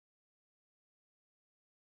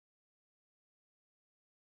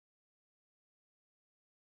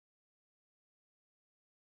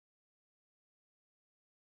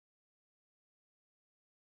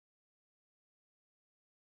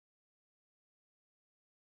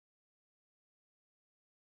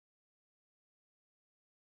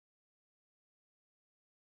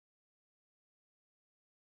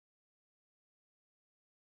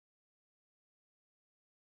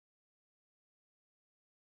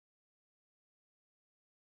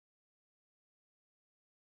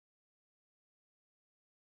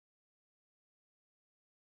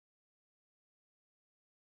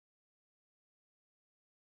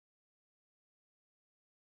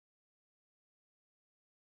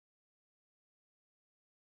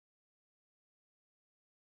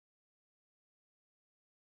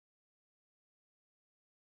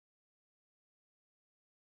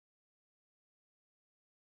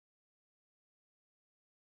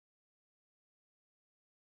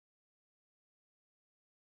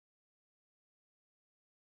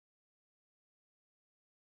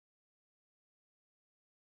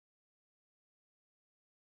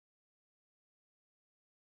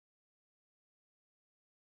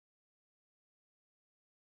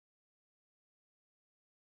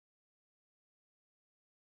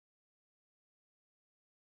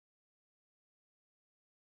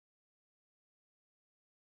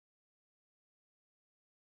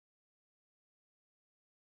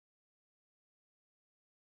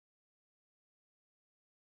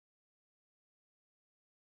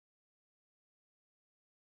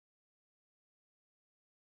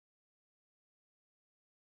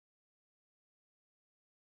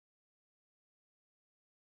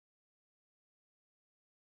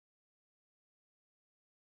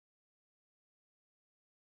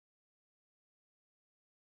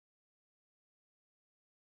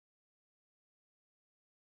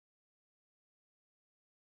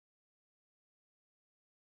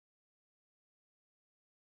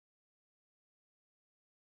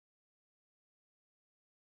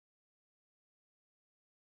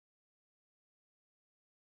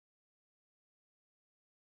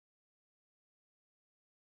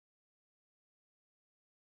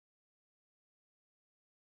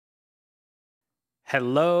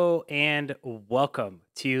Hello and welcome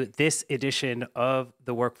to this edition of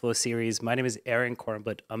the Workflow series. My name is Aaron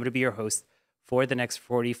Kornblatt. I'm going to be your host for the next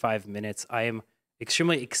 45 minutes. I am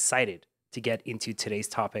extremely excited to get into today's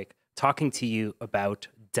topic, talking to you about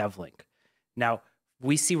DevLink. Now,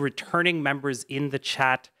 we see returning members in the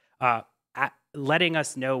chat letting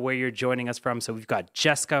us know where you're joining us from. So we've got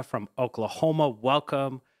Jessica from Oklahoma.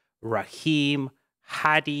 Welcome. Raheem,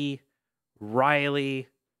 Hadi, Riley,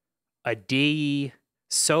 Adei,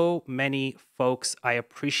 so many folks. I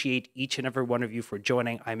appreciate each and every one of you for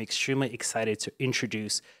joining. I'm extremely excited to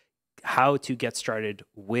introduce how to get started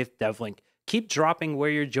with DevLink. Keep dropping where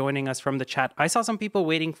you're joining us from the chat. I saw some people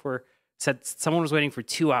said someone was waiting for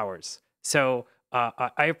 2 hours. So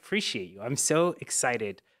I appreciate you. I'm so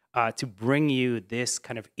excited to bring you this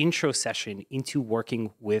kind of intro session into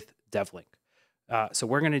working with DevLink. So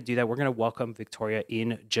we're going to do that. We're going to welcome Victoria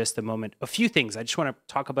in just a moment. A few things. I just want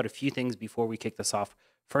to talk about a few things before we kick this off.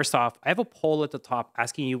 First off, I have a poll at the top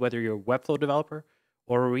asking you whether you're a Webflow developer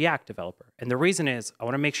or a React developer. And the reason is I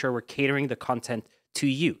want to make sure we're catering the content to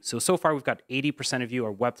you. So far, we've got 80% of you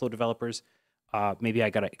are Webflow developers. Maybe I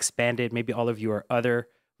got to expand it. Maybe all of you are other.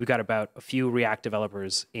 We've got about a few React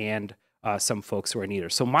developers and some folks who are neither.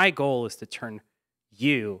 So my goal is to turn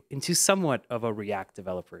you into somewhat of a React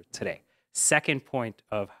developer today. Second point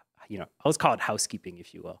of, let's call it housekeeping,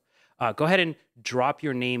 if you will. Go ahead and drop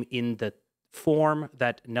your name in the form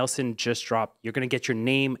that Nelson just dropped. You're going to get your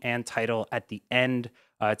name and title at the end.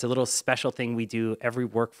 It's a little special thing we do every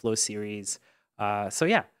workflow series.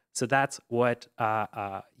 So that's what,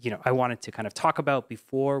 I wanted to kind of talk about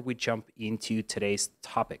before we jump into today's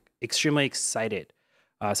topic. Extremely excited.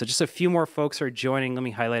 So just a few more folks are joining. Let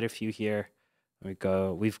me highlight a few here. There we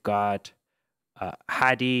go. We've got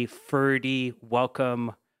Hadi, Ferdy,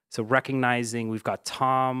 welcome. So recognizing we've got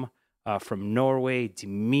Tom from Norway,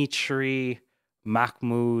 Dimitri,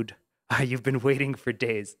 Mahmoud. You've been waiting for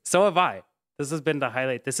days. So have I. This has been the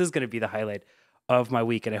highlight. This is going to be the highlight of my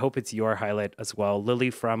week, and I hope it's your highlight as well. Lily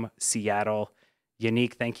from Seattle.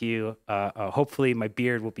 Unique, thank you. Hopefully my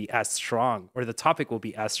beard will be as strong, or the topic will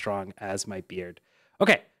be as strong as my beard.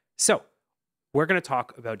 Okay, so we're going to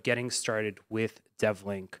talk about getting started with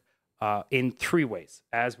DevLink in 3 ways,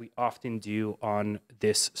 as we often do on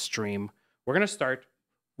this stream. We're going to start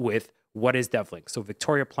with what is DevLink. So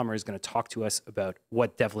Victoria Plummer is going to talk to us about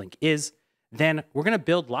what DevLink is. Then we're going to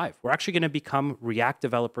build live. We're actually going to become React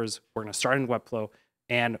developers. We're going to start in Webflow,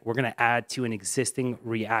 and we're going to add to an existing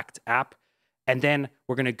React app. And then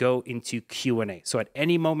we're going to go into Q&A. So at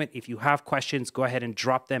any moment, if you have questions, go ahead and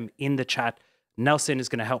drop them in the chat. Nelson is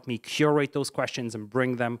going to help me curate those questions and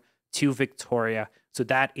bring them to Victoria. So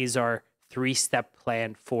that is our 3-step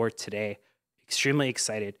plan for today. Extremely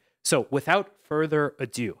excited. So without further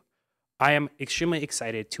ado, I am extremely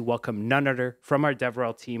excited to welcome none other from our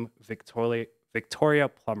Devrel team, Victoria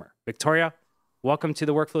Plummer. Victoria, welcome to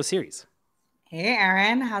the Workflow series. Hey,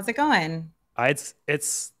 Aaron, how's it going? It's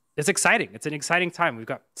exciting. It's an exciting time. We've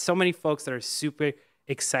got so many folks that are super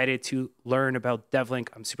excited to learn about DevLink.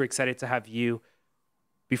 I'm super excited to have you.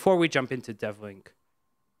 Before we jump into DevLink,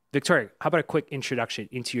 Victoria, how about a quick introduction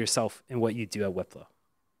into yourself and what you do at Webflow?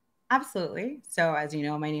 Absolutely. So as you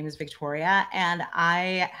know, my name is Victoria, and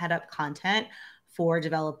I head up content for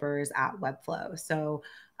developers at Webflow. So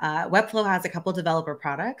Webflow has a couple developer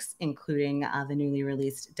products, including the newly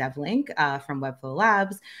released DevLink from Webflow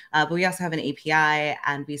Labs. But we also have an API,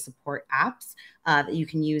 and we support apps that you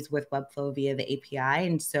can use with Webflow via the API.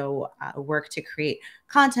 And so work to create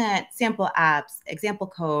content, sample apps, example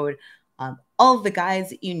code, all of the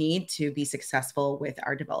guides that you need to be successful with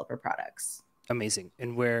our developer products. Amazing.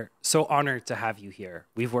 And we're so honored to have you here.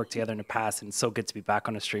 We've worked together in the past, and it's so good to be back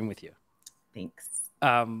on a stream with you. Thanks.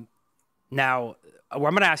 Now, I'm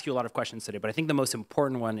going to ask you a lot of questions today, but I think the most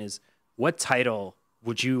important one is, what title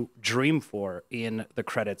would you dream for in the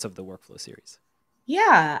credits of the Workflow series?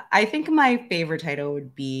 Yeah, I think my favorite title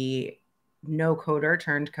would be no coder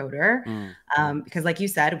turned coder. Because like you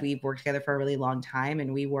said, we've worked together for a really long time,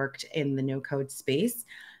 and we worked in the no code space.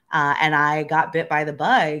 And I got bit by the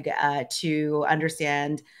bug to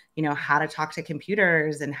understand, how to talk to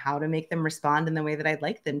computers and how to make them respond in the way that I'd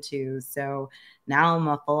like them to. So now I'm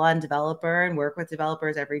a full-on developer and work with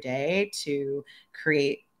developers every day to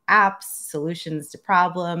create apps, solutions to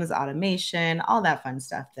problems, automation, all that fun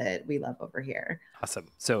stuff that we love over here. Awesome.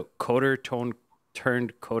 So coder turned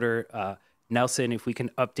coder. Nelson, if we can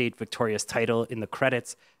update Victoria's title in the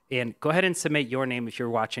credits, and go ahead and submit your name if you're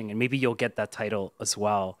watching, and maybe you'll get that title as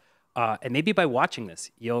well. And maybe by watching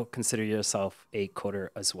this, you'll consider yourself a coder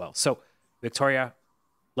as well. So Victoria,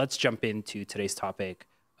 let's jump into today's topic.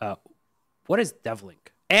 What is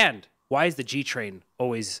DevLink? And why is the G train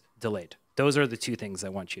always delayed? Those are the two things I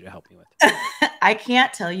want you to help me with. I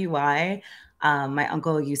can't tell you why. My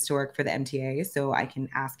uncle used to work for the MTA, so I can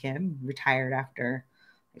ask him. Retired after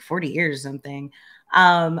like 40 years or something.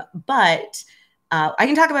 But I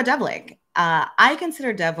can talk about DevLink. I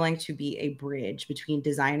consider DevLink to be a bridge between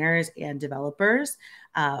designers and developers.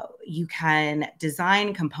 You can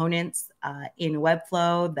design components in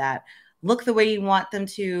Webflow that look the way you want them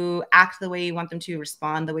to, act the way you want them to,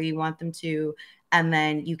 respond the way you want them to, and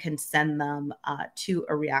then you can send them to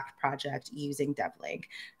a React project using DevLink.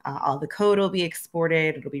 All the code will be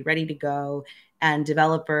exported, it'll be ready to go, and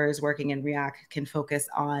developers working in React can focus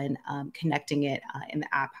on connecting it in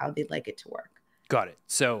the app how they'd like it to work. Got it.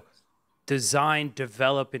 So design,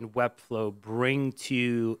 develop in Webflow, bring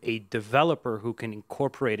to a developer who can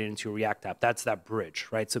incorporate it into a React app. That's that bridge,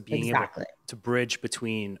 right? So being able to bridge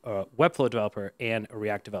between a Webflow developer and a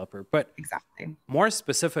React developer. But more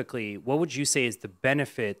specifically, what would you say is the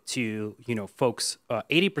benefit to, folks,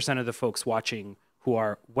 80% of the folks watching who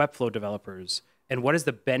are Webflow developers, and what is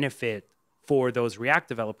the benefit for those React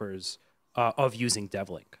developers of using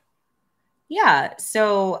DevLink? Yeah,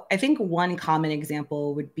 so I think one common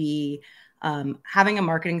example would be having a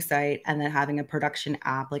marketing site and then having a production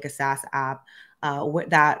app, like a SaaS app,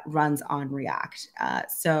 that runs on React.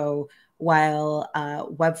 So while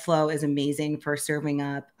Webflow is amazing for serving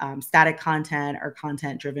up static content or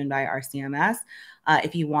content driven by our CMS,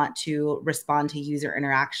 if you want to respond to user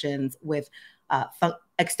interactions with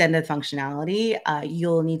extended functionality,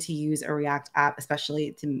 you'll need to use a React app,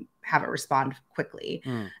 especially to have it respond quickly.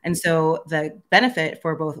 And so the benefit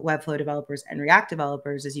for both Webflow developers and React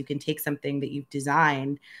developers is you can take something that you've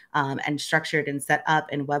designed and structured and set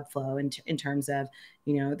up in Webflow in terms of,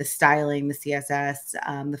 the styling, the CSS,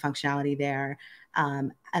 the functionality there,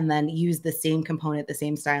 and then use the same component, the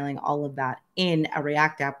same styling, all of that in a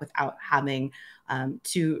React app without having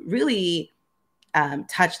to really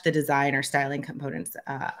touch the design or styling components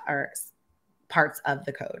or parts of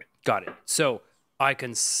the code. Got it. So I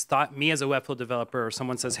can stop, me as a Webflow developer, or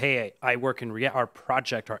someone says, hey, I work in React, our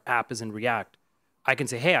project, our app is in React. I can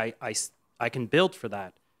say, hey, I can build for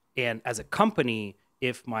that. And as a company,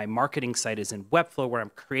 if my marketing site is in Webflow where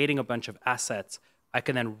I'm creating a bunch of assets, I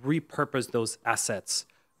can then repurpose those assets,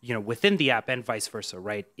 within the app and vice versa,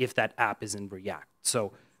 right? If that app is in React.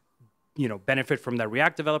 So, benefit from the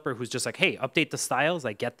React developer who's just like, hey, update the styles,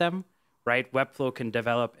 I get them, right? Webflow can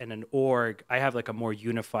develop in an org. I have like a more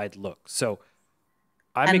unified look. So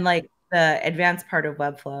like the advanced part of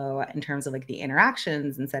Webflow in terms of like the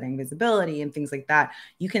interactions and setting visibility and things like that,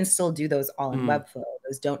 you can still do those all in Webflow.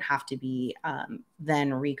 Those don't have to be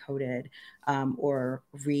then recoded or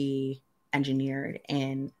re-engineered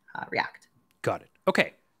in React. Got it.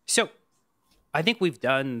 Okay. So I think we've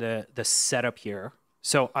done the setup here.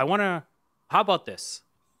 So how about this?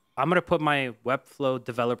 I'm going to put my Webflow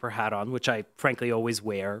developer hat on, which I frankly always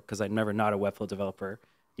wear because I'm never not a Webflow developer.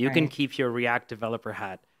 You can keep your React developer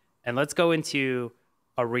hat, and let's go into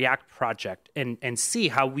a React project and see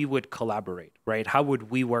how we would collaborate, right? How would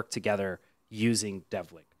we work together using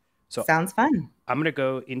DevLink? So sounds fun. I'm going to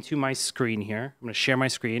go into my screen here. I'm going to share my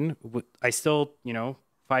screen. I still,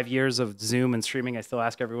 5 years of Zoom and streaming, I still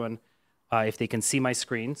ask everyone if they can see my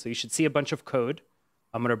screen. So you should see a bunch of code.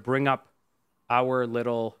 I'm going to bring up our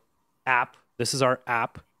little app. This is our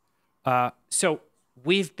app. So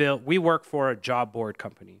we work for a job board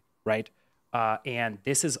company, right? And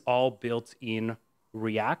this is all built in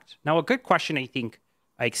React. Now, a good question I think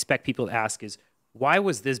I expect people to ask is, why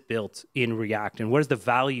was this built in React? And what is the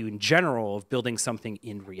value in general of building something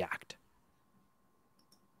in React?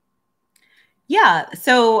 Yeah,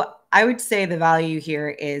 so I would say the value here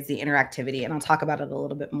is the interactivity, and I'll talk about it a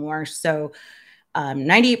little bit more. So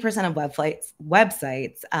 98% of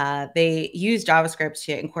websites, they use JavaScript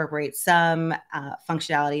to incorporate some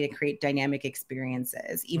functionality to create dynamic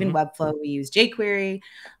experiences. Even Webflow, we use jQuery,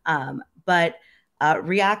 but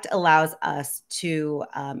React allows us to,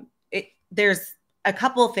 there's a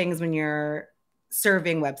couple of things when you're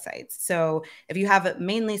serving websites. So if you have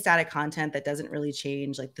mainly static content that doesn't really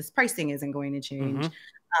change, like this pricing isn't going to change,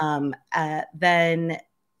 then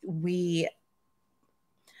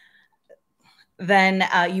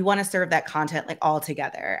you want to serve that content like all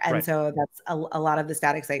together. And so that's a lot of the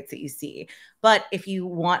static sites that you see. But if you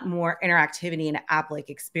want more interactivity and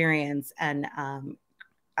app-like experience and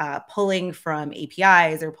pulling from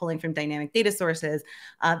APIs or pulling from dynamic data sources,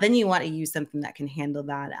 then you want to use something that can handle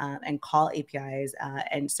that and call APIs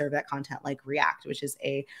and serve that content like React, which is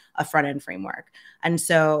a front-end framework. And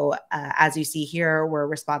so as you see here, we're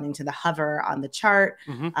responding to the hover on the chart.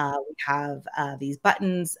 We have these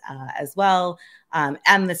buttons as well,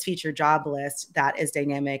 and this feature job list that is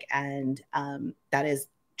dynamic and that is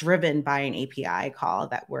driven by an API call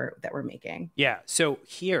that we're making. Yeah. So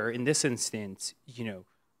here in this instance,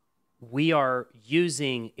 we are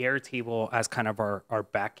using Airtable as kind of our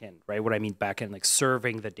backend, right? What I mean backend, like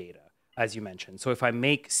serving the data, as you mentioned. So if I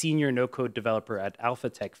make senior no-code developer at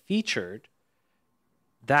AlphaTech featured,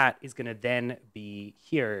 that is going to then be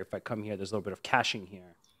here. If I come here, there's a little bit of caching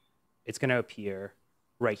here. It's going to appear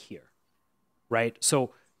right here, right?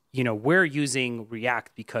 So, we're using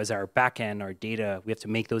React because our backend, our data, we have to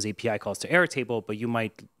make those API calls to Airtable, but you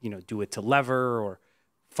might, do it to Lever or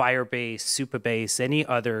Firebase, Supabase, any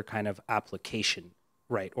other kind of application,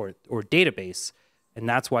 right? Or database. And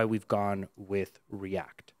that's why we've gone with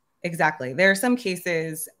React. Exactly. There are some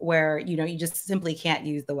cases where, you just simply can't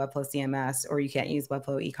use the Webflow CMS or you can't use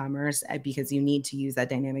Webflow e-commerce because you need to use that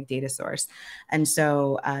dynamic data source. And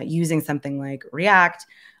so using something like React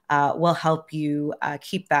will help you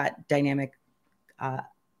keep that dynamic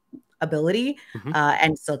ability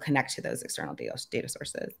and still connect to those external data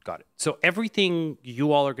sources. Got it. So everything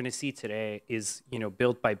you all are going to see today is,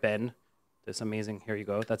 built by Ben. This amazing, here you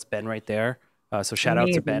go. That's Ben right there. So shout out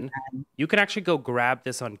to Ben. You can actually go grab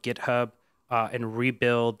this on GitHub and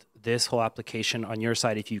rebuild this whole application on your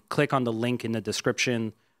side. If you click on the link in the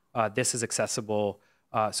description, this is accessible.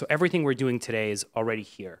 So everything we're doing today is already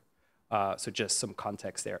here. So just some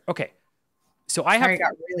context there. Okay. So I have... It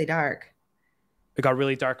got really dark. It got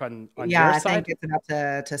really dark on your side? Yeah, I think it's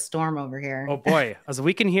about to storm over here. Oh boy. As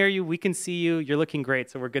we can hear you, we can see you. You're looking great.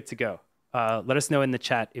 So we're good to go. Let us know in the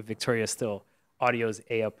chat if Victoria's still audio's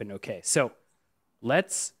A-up and okay. So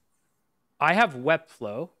I have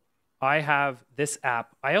Webflow. I have this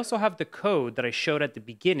app. I also have the code that I showed at the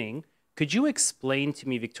beginning. Could you explain to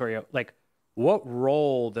me, Victoria, like what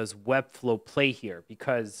role does Webflow play here?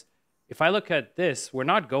 Because if I look at this, we're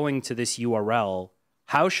not going to this URL.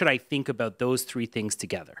 How should I think about those three things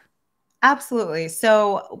together? Absolutely.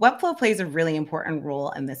 So Webflow plays a really important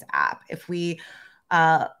role in this app. If we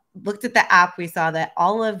looked at the app, we saw that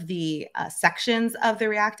all of the sections of the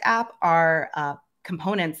React app are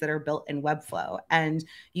components that are built in Webflow. And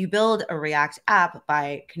you build a React app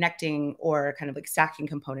by connecting or kind of like stacking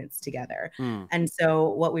components together. And so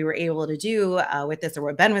what we were able to do with this, or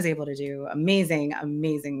what Ben was able to do, amazing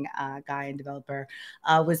guy and developer,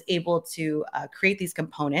 was able to create these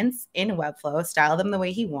components in Webflow, style them the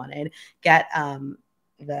way he wanted, get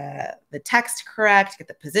the text correct, get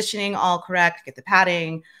the positioning all correct, get the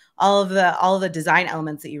padding, all of the design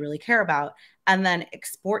elements that you really care about, and then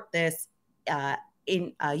export this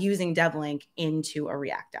using DevLink into a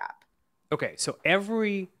React app. Okay, so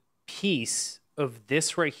every piece of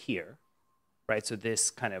this right here, right? So this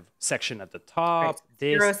kind of section at the top, right,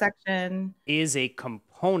 this section is a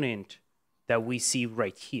component that we see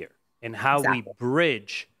right here. And how we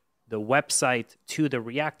bridge the website to the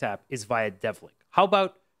React app is via DevLink. How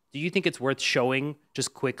about, do you think it's worth showing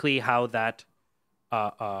just quickly how that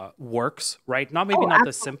works, right? Not absolutely.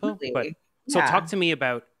 the simple, but so talk to me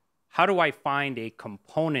about how do I find a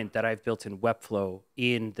component that I've built in Webflow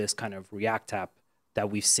in this kind of React app that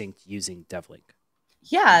we've synced using DevLink?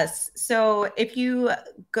 Yes. So if you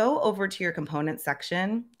go over to your component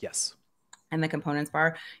section, yes, and the components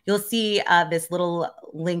bar, you'll see this little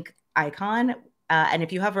link icon. And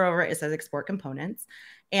if you hover over it, it says export components.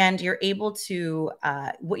 And you're able to,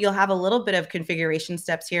 you'll have a little bit of configuration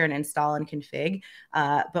steps here and install and config.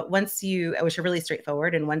 But which are really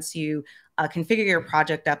straightforward. And once you configure your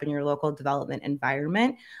project up in your local development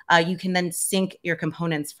environment, you can then sync your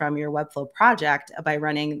components from your Webflow project by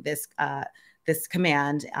running this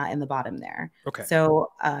command in the bottom there. Okay.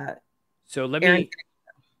 So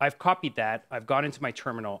I've copied that. I've gone into my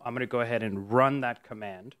terminal. I'm going to go ahead and run that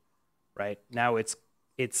command. Right now, it's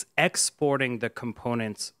exporting the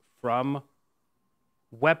components from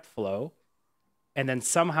Webflow and then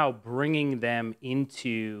somehow bringing them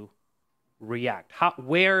into React.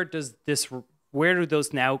 Where do those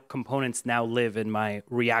components now live in my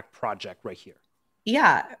React project right here?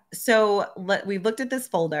 Yeah. So we've looked at this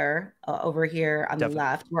folder over here on the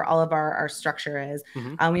left where all of our structure is.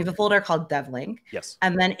 We have a folder called DevLink. Yes.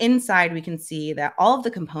 And then inside we can see that all of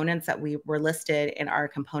the components that we were listed in our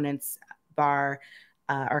components bar,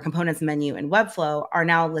 our components menu in Webflow are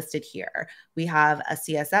now listed here. We have a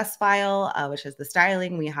CSS file, which is the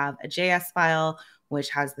styling. We have a JS file. which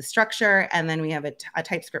has the structure. And then we have a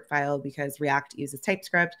TypeScript file because React uses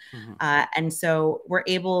TypeScript. And so we're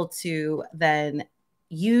able to then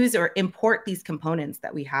use or import these components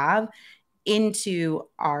that we have into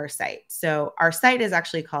our site. So our site is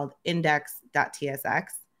actually called index.tsx.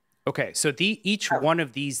 Okay, so each one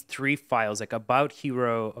of these three files, like about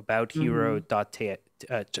hero,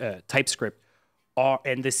 TypeScript,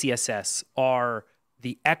 and the CSS are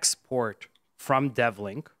the export from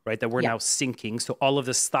DevLink, right? That we're now syncing. So all of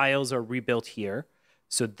the styles are rebuilt here.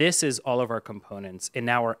 So this is all of our components. And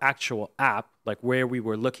now our actual app, like where we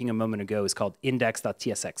were looking a moment ago, is called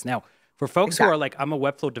index.tsx. Now, for folks who are like, I'm a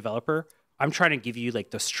Webflow developer, I'm trying to give you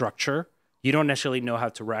like the structure. You don't necessarily know how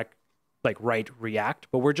to write React,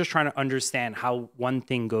 but we're just trying to understand how one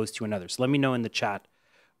thing goes to another. So let me know in the chat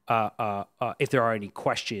if there are any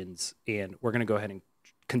questions, and we're going to go ahead and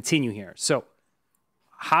continue here. So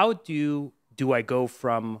how do I go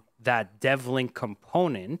from that DevLink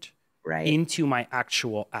component into my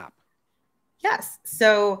actual app? Yes.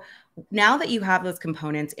 So now that you have those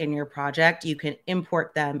components in your project, you can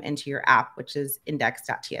import them into your app, which is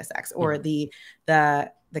index.tsx, or the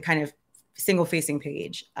kind of single facing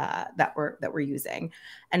page that we're using.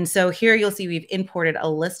 And so here you'll see we've imported a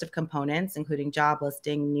list of components, including job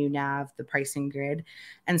listing, new nav, the pricing grid.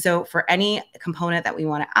 And so for any component that we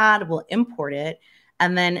want to add, we'll import it.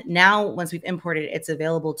 And then now once we've imported it, it's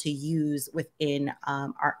available to use within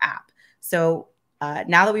our app. So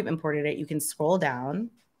now that we've imported it, you can scroll down.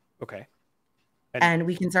 Okay. And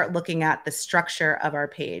we can start looking at the structure of our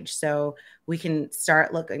page. So we can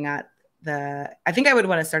start looking at I think I would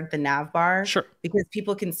want to start at the nav bar. Sure. Because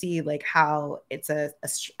people can see like how it's a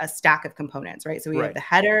stack of components, right? So we have the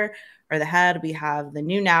header or the head, we have the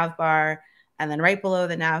new nav bar, and then right below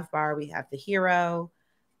the nav bar, we have the hero.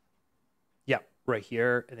 Yeah, right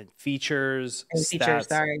here. And then features, and stats. Features,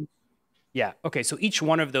 sorry. Yeah. Okay. So each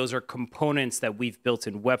one of those are components that we've built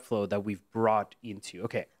in Webflow that we've brought into.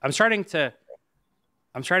 Okay. I'm starting to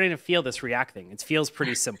feel this React thing. It feels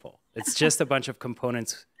pretty simple. It's just a bunch of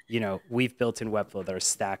components, we've built in Webflow that are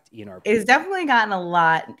stacked in our page. It's definitely gotten a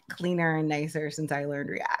lot cleaner and nicer since I learned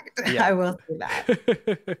React. Yeah. I will say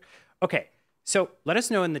that. Okay. So let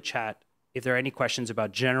us know in the chat if there are any questions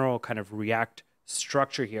about general kind of React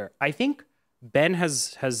structure here. I think Ben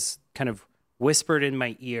has kind of whispered in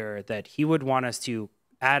my ear that he would want us to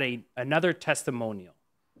add another testimonial,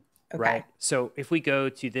 right? So if we go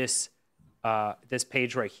to this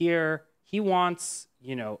page right here, he wants,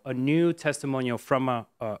 a new testimonial from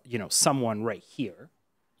someone right here.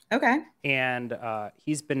 Okay. And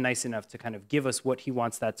he's been nice enough to kind of give us what he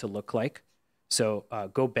wants that to look like. So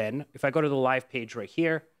go Ben. If I go to the live page right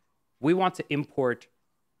here, we want to import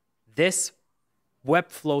this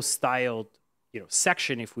Webflow styled,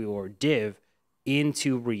 section, if we were div,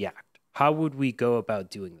 into React. How would we go about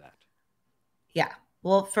doing that? Yeah.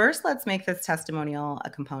 Well, first, let's make this testimonial a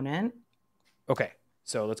component. Okay.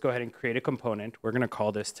 So let's go ahead and create a component. We're going to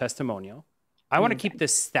call this testimonial. I want to keep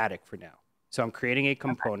this static for now. So I'm creating a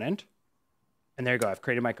component. And there you go. I've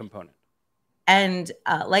created my component. And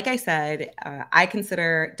like I said, I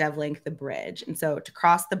consider DevLink the bridge. And so to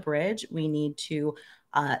cross the bridge, we need to,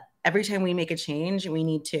 every time we make a change, we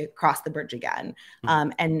need to cross the bridge again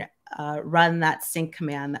and run that sync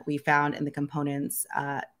command that we found in the components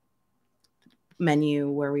menu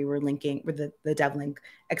where we were linking with the DevLink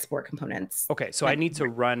export components. Okay, so I need to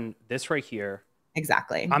run this right here.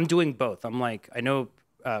 Exactly. I'm doing both. I'm like, I know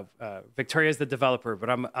Victoria's the developer,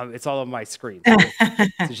 but it's all on my screen.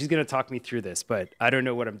 So she's going to talk me through this, but I don't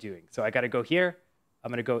know what I'm doing. So I got to go here. I'm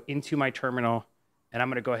going to go into my terminal, and I'm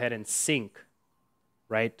going to go ahead and sync,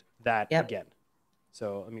 right, that again.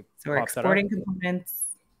 So let me we're exporting components.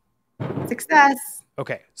 Success.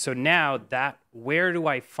 Okay, so now where do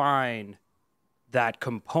I find that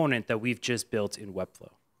component that we've just built in Webflow?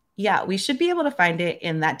 Yeah, we should be able to find it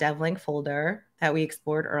in that DevLink folder that we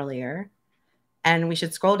explored earlier. And we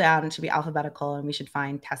should scroll down. It should be alphabetical, and we should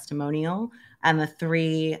find testimonial and the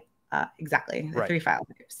three file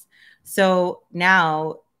types. So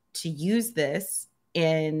now to use this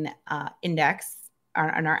in index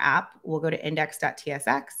on our app, we'll go to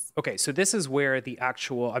index.tsx. Okay, so this is where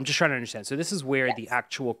I'm just trying to understand. So this is where the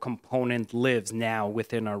actual component lives now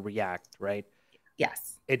within our React, right?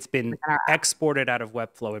 Yes. It's been exported out of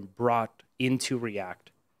Webflow and brought into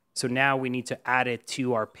React. So now we need to add it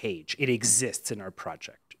to our page. It exists in our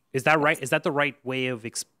project. Is that right? Is that the right way of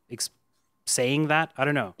saying that? I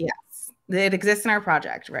don't know. Yes, it exists in our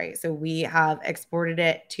project, right? So we have exported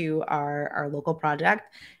it to our local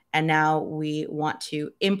project, and now we want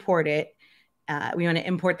to import it. We want to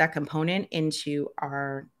import that component into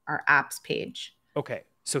our apps page. Okay.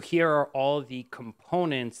 So here are all the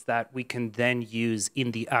components that we can then use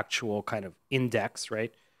in the actual kind of index,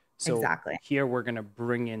 right? So Exactly. here we're going to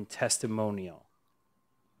bring in testimonial.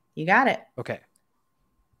 You got it. Okay.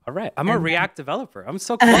 All right. I'm a React developer. I'm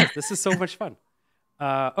so close. This is so much fun.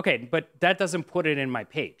 Okay, but that doesn't put it in my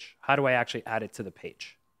page. How do I actually add it to the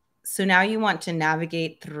page? So now you want to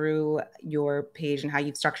navigate through your page and how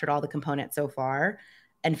you've structured all the components so far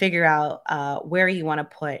and figure out where you want to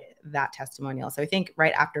put that testimonial. So I think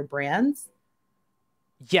right after brands.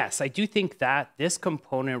 Yes, I do think that this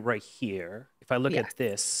component right here, if I look at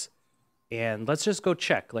this, and let's just go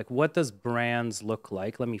check, like what does brands look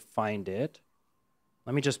like? Let me find it.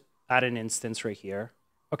 Let me just add an instance right here.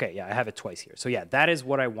 Okay, yeah, I have it twice here. So yeah, that is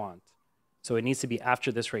what I want. So it needs to be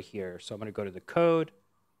after this right here. So I'm going to go to the code.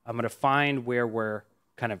 I'm going to find where we're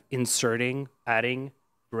kind of inserting, adding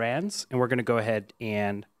brands. And we're going to go ahead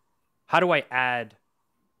and how do I add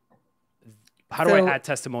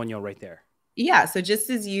testimonial right there? Yeah, so just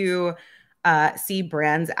as you see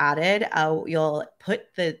brands added, you'll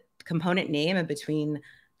put the component name in between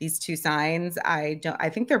these two signs. I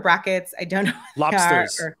think they're brackets. I don't know what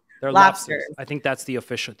lobsters. They are, they're lobsters. I think that's the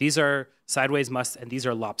official. These are sideways must, and these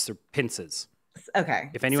are lobster pincers. Okay.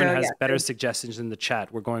 If anyone has better suggestions in the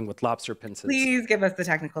chat, we're going with lobster pincers. Please give us the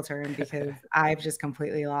technical term because I've just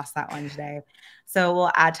completely lost that one today. So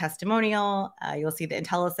we'll add testimonial. You'll see the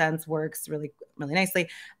IntelliSense works really, really nicely.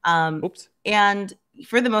 Oops. And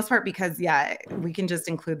for the most part, because we can just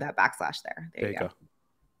include that backslash there. There you go.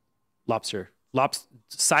 Lobster.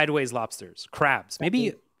 Sideways lobsters. Crabs.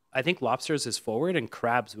 Maybe I think lobsters is forward and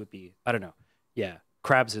crabs would be, I don't know. Yeah.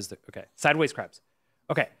 Crabs is okay. Sideways crabs.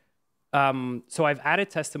 Okay. So I've added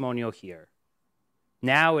testimonial here.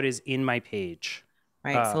 Now it is in my page.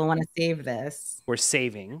 Right. So we'll want to save this. We're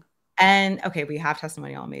saving. And okay, we have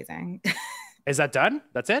testimonial. Amazing. Is that done?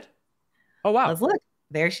 That's it? Oh, wow. Let's look.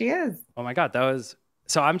 There she is. Oh my God. That was,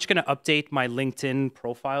 so I'm just going to update my LinkedIn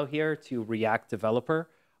profile here to React developer.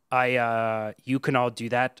 You can all do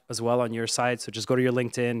that as well on your side. So just go to your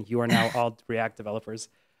LinkedIn. You are now all React developers.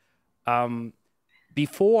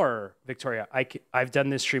 Before, Victoria, I've done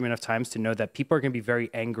this stream enough times to know that people are going to be very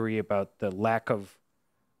angry about the lack of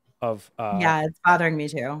yeah, it's bothering me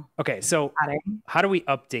too. Okay, so how do we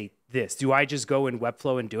update this? Do I just go in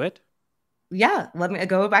Webflow and do it? Yeah, let me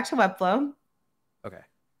go back to Webflow. Okay.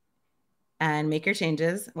 And make your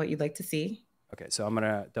changes, what you'd like to see. Okay, so I'm going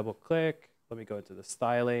to double click. Let me go into the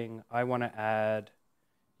styling. I want to add,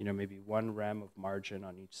 maybe 1 rem of margin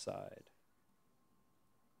on each side.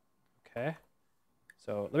 Okay.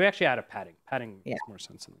 So let me actually add a padding. Padding makes more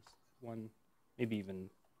sense in this. Maybe even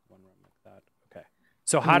 1 rem like that. Okay.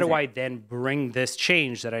 So how do I then bring this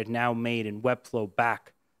change that I've now made in Webflow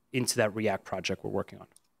back into that React project we're working on?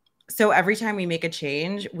 So every time we make a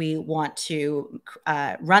change, we want to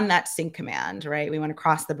run that sync command, right? We want to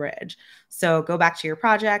cross the bridge. So go back to your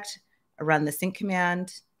project, run the sync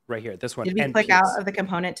command. Right here, this one. Did we click out of the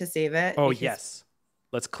component to save it? Oh, yes.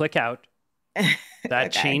 Let's click out.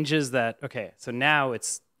 That changes that. Okay, so now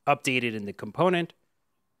it's updated in the component.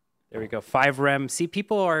 There we go. 5 rem. See,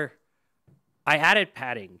 I added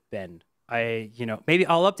padding, Ben. Maybe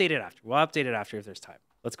I'll update it after. We'll update it after if there's time.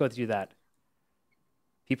 Let's go through that.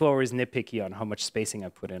 People are always nitpicky on how much spacing I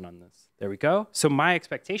put in on this. There we go. So my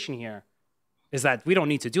expectation here is that we don't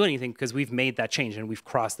need to do anything because we've made that change and we've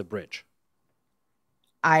crossed the bridge.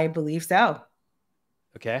 I believe so.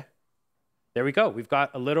 Okay. There we go. We've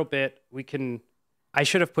got a little bit. I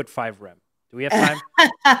should have put 5 rem. Do we have time?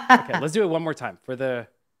 Okay, let's do it one more time for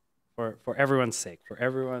everyone's sake. For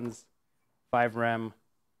everyone's 5 rem.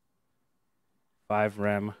 5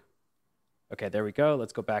 rem. Okay, there we go.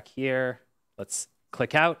 Let's go back here. Let's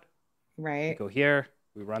click out. Right. Go here.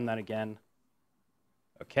 We run that again.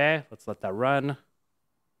 Okay, let's let that run.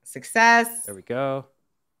 Success. There we go.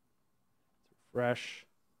 Refresh.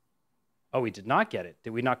 Oh, we did not get it.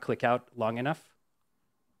 Did we not click out long enough?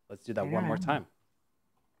 Let's do that one more time.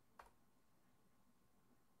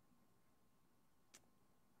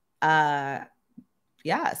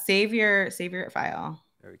 Yeah, save your file.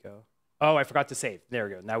 There we go. Oh, I forgot to save. There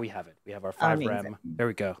we go. Now we have it. We have our 5 rem. There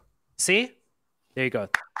we go. See? There you go.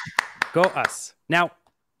 Go us. Now,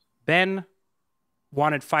 Ben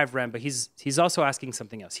wanted 5 rem, but he's also asking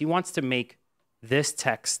something else. He wants to make this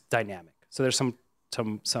text dynamic. So there's some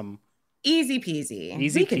easy peasy.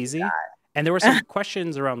 Easy peasy. And there were some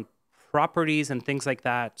questions around properties and things like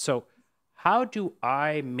that. So how do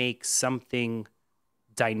I make something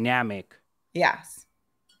dynamic? Yes.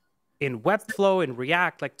 In Webflow and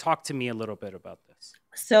React, talk to me a little bit about this.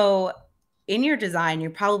 So in your design, you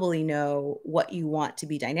probably know what you want to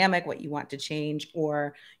be dynamic, what you want to change,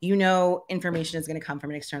 or information is going to come from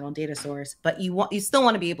an external data source, but you still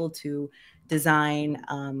want to be able to design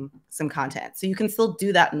some content. So you can still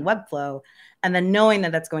do that in Webflow, and then knowing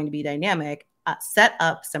that that's going to be dynamic, set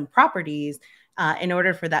up some properties in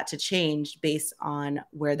order for that to change based on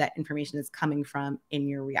where that information is coming from in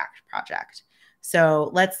your React project. So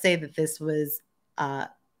let's say that this was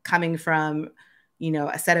coming from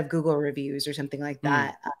a set of Google reviews or something like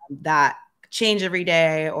that, that change every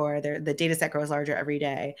day, or the data set grows larger every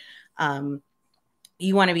day.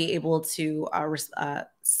 You want to be able to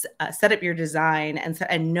set up your design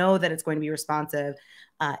and know that it's going to be responsive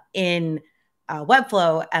in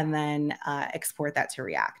Webflow, and then export that to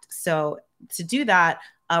React. So to do that,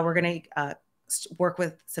 we're going to work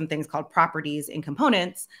with some things called properties in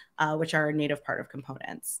components, which are a native part of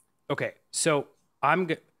components. Okay, so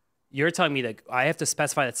you're telling me that I have to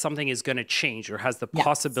specify that something is going to change or has the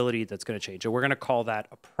possibility that's going to change, and we're going to call that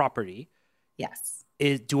a property. Yes.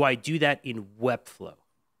 Do I do that in Webflow?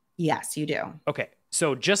 Yes, you do. Okay,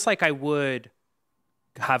 so just like I would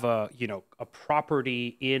have a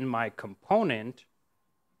property in my component,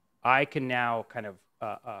 I can now kind of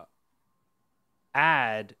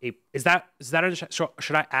add a. Is that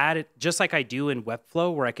should I add it just like I do in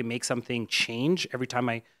Webflow, where I can make something change every time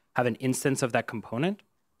I have an instance of that component?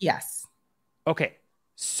 Yes. Okay,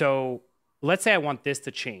 so let's say I want this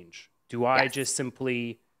to change. Do I just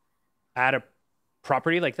simply add a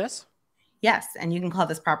property like this? Yes, and you can call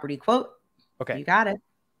this property quote. Okay. You got it.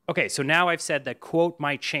 Okay, so now I've said that quote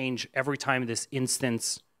might change every time this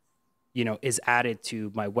instance, is added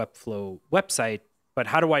to my Webflow website, but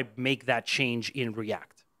how do I make that change in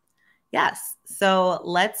React? Yes, so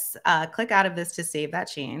let's click out of this to save that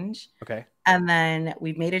change. Okay. And then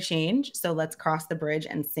we've made a change. So let's cross the bridge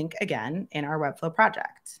and sync again in our Webflow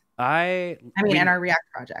project. In our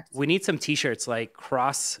React project. We need some t-shirts like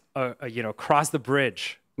cross the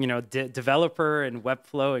bridge, developer and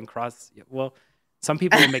Webflow and cross. Well, some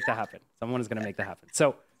people will make that happen. Someone is going to make that happen.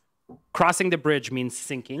 So crossing the bridge means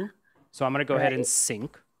syncing. So I'm going to go ahead and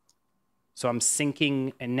sync. So I'm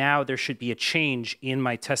syncing, and now there should be a change in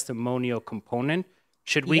my testimonial component.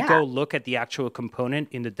 Should we go look at the actual component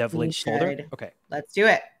in the DevLink folder? Okay. Let's do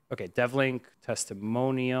it. Okay, DevLink,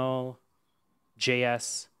 testimonial,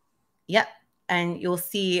 JS. Yep. And you'll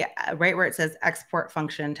see right where it says export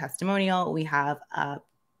function testimonial, we have a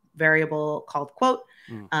variable called quote.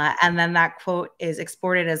 And then that quote is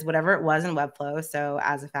exported as whatever it was in Webflow. So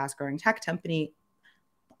as a fast growing tech company,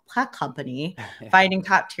 finding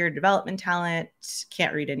top tier development talent,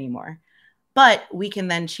 can't read anymore. But we can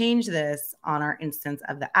then change this on our instance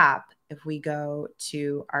of the app if we go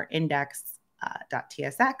to our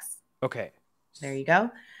index.tsx. Okay. There you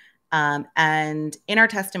go. And in our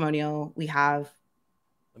testimonial, we have...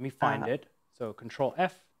 Let me find it. So Control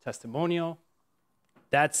F, testimonial.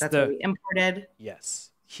 That's what we imported. Yes,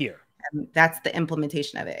 here. And that's the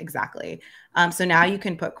implementation of it, exactly. So now you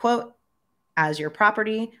can put quote as your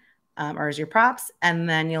property or as your props, and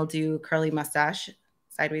then you'll do curly mustache,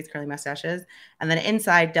 sideways curly mustaches, and then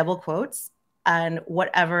inside double quotes and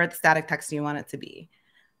whatever the static text you want it to be.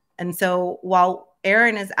 And so while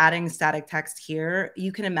Aaron is adding static text here,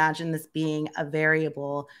 you can imagine this being a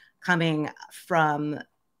variable coming from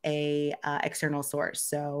a external source.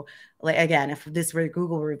 So like, again, if this were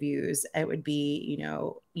Google reviews, it would be,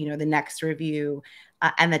 the next review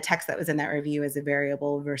and the text that was in that review is a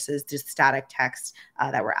variable versus just static text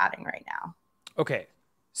that we're adding right now. Okay.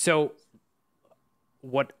 So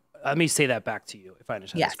let me say that back to you if I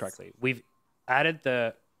understand this correctly. We've added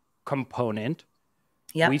the component.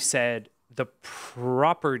 Yep. We've said the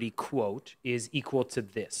property quote is equal to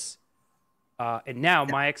this. And now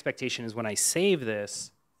my expectation is when I save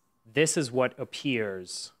this, this is what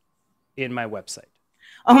appears in my website.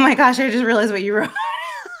 Oh my gosh, I just realized what you wrote.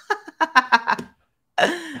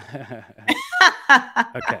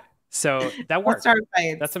 Okay. So that works.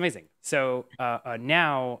 That's amazing. So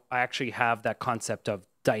now I actually have that concept of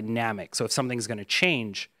dynamic. So if something's going to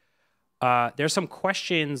change, there's some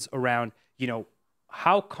questions around,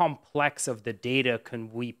 how complex of the data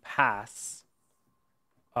can we pass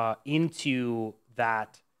into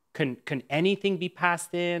that? Can anything be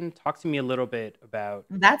passed in? Talk to me a little bit about.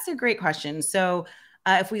 That's a great question. So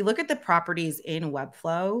if we look at the properties in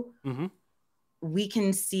Webflow, we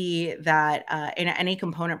can see that in any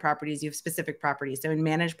component properties, you have specific properties. So in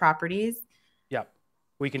manage properties,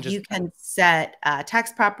 we can just... You can set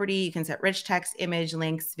text property, you can set rich text, image,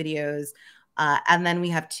 links, videos. And then we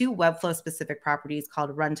have two Webflow specific properties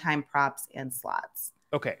called runtime props and slots.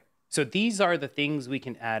 Okay. So these are the things we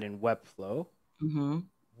can add in Webflow.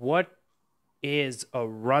 What is a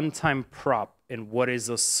runtime prop and what is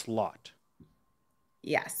a slot?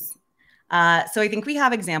 Yes. So I think we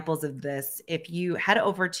have examples of this. If you head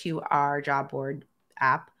over to our job board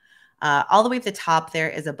app, all the way at the top there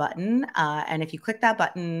is a button. And if you click that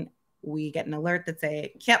button, we get an alert that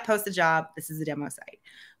say, can't post a job. This is a demo site.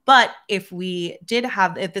 But if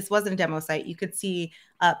this wasn't a demo site, you could see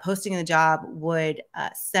posting the job would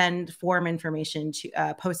send form information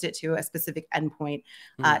to post it to a specific endpoint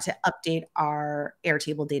to update our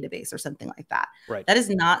Airtable database or something like that. Right. That is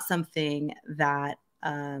not something that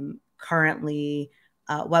currently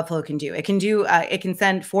Webflow can do. It can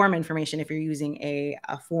send form information if you're using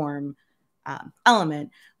a form element,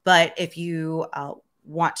 but if you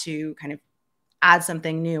want to kind of add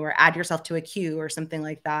something new or add yourself to a queue or something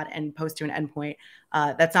like that and post to an endpoint,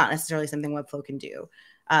 that's not necessarily something Webflow can do.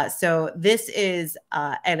 So this is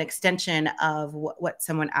an extension of what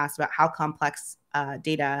someone asked about, how complex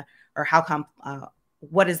data or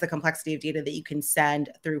what is the complexity of data that you can send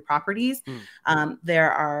through properties.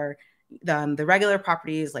 There are the regular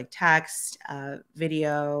properties like text,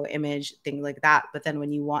 video, image, things like that. But then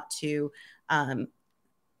when you want to kind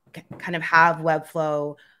of have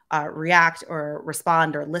Webflow react or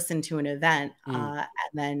respond or listen to an event, and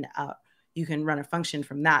then you can run a function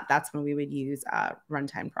from that, that's when we would use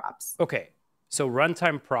runtime props. Okay. So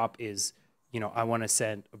runtime prop is, I want to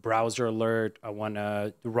send a browser alert. I want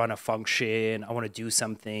to run a function. I want to do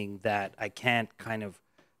something that I can't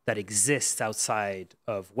that exists outside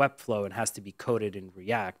of Webflow and has to be coded in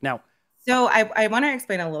React. Now, so I want to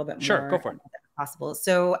explain a little bit more. Sure, go for it. Possible.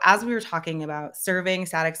 So as we were talking about serving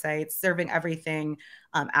static sites, serving everything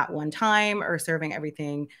at one time, or serving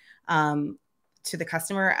everything to the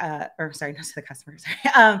customer, or sorry, not to the customer,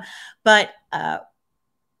 sorry. But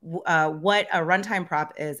what a runtime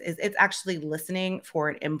prop is it's actually listening for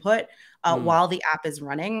an input while the app is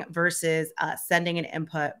running versus sending an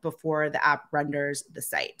input before the app renders the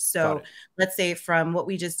site. So let's say from what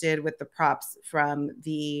we just did with the props from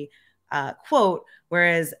the quote,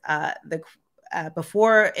 whereas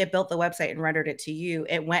before it built the website and rendered it to you,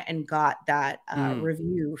 it went and got that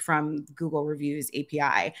review from Google Reviews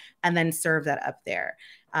API and then served that up there.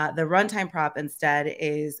 The runtime prop instead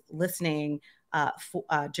is listening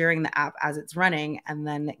during the app as it's running, and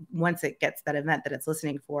then once it gets that event that it's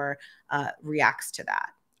listening for, reacts to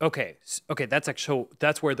that. Okay,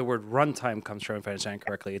 that's where the word runtime comes from, if I understand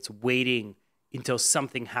correctly. It's waiting until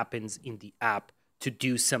something happens in the app to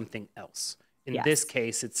do something else. In this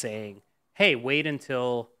case, it's saying, hey, wait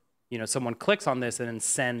until someone clicks on this and then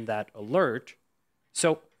send that alert.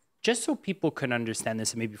 So just so people can understand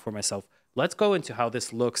this, and maybe for myself, let's go into how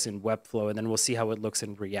this looks in Webflow, and then we'll see how it looks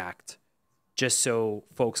in React, just so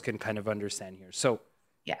folks can kind of understand here. So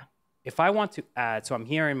if I want to add, so I'm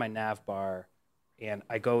here in my nav bar, and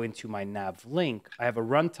I go into my nav link, I have a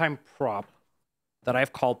runtime prop that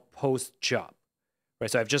I've called post job. Right,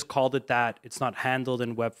 so I've just called it that. It's not handled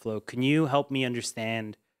in Webflow. Can you help me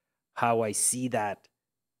understand how I see that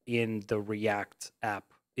in the React app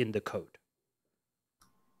in the code?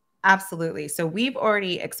 Absolutely. So we've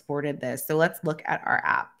already exported this. So let's look at our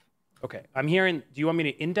app. Okay. I'm here do you want me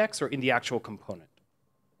to index or in the actual component?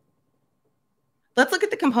 Let's look at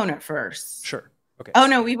the component first. Sure. Okay. Oh,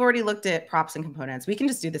 no, we've already looked at props and components. We can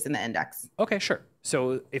just do this in the index. Okay, sure.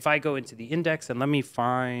 So if I go into the index and let me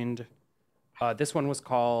find, this one was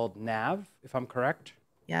called nav, if I'm correct.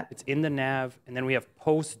 Yep. It's in the nav, and then we have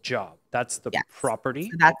post job. That's the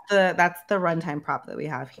property. So that's the runtime prop that we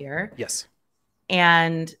have here. Yes.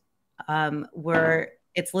 And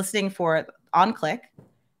it's listening for on click,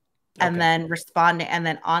 and then responding, and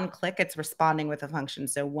then on click it's responding with a function.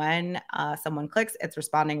 So when someone clicks, it's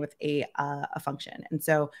responding with a function. And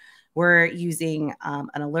so we're using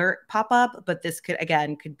an alert pop up, but this could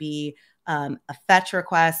be a fetch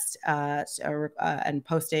request and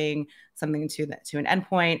posting something to an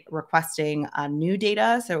endpoint, requesting new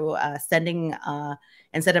data. So sending,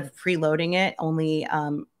 instead of preloading it, only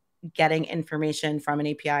getting information from an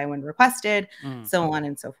API when requested, so on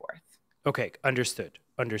and so forth. Okay, understood.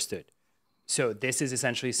 So this is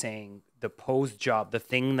essentially saying the post job, the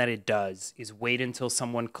thing that it does is wait until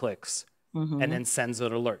someone clicks and then sends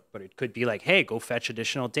an alert. But it could be like, hey, go fetch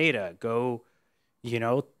additional data. Go,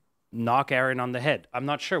 knock Aaron on the head. I'm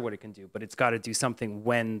not sure what it can do, but it's got to do something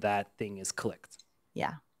when that thing is clicked.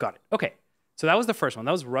 Yeah. Got it. Okay. So that was the first one.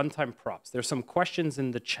 That was runtime props. There's some questions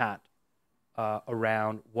in the chat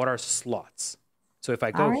around what are slots. So if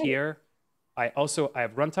I go here, I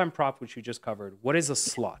have runtime prop, which we just covered. What is a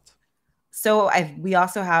slot? So we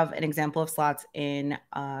also have an example of slots in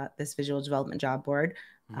this visual development job board.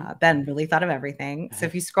 Ben really thought of everything. So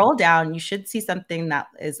if you scroll down, you should see something that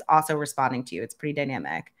is also responding to you. It's pretty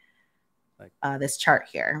dynamic. Like this chart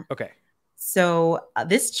here. Okay. So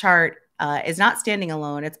this chart is not standing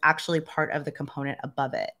alone. It's actually part of the component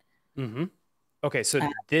above it. Okay, so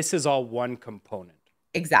this is all one component.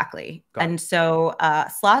 Exactly. And so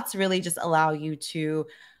slots really just allow you to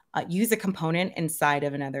use a component inside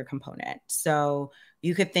of another component. So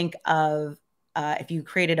you could think of if you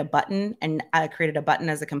created a button and created a button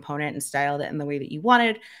as a component and styled it in the way that you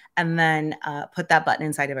wanted, and then put that button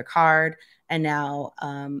inside of a card. And now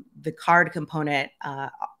the card component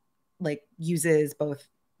like uses both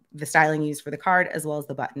the styling used for the card as well as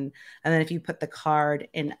the button. And then if you put the card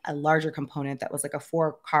in a larger component that was like a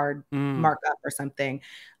 4-card markup or something,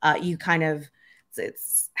 you kind of,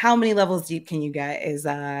 it's how many levels deep can you get is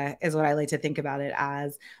what I like to think about it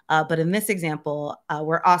as. But in this example,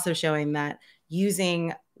 we're also showing that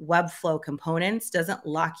using Webflow components doesn't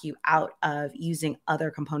lock you out of using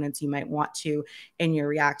other components you might want to in your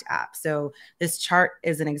React app. So this chart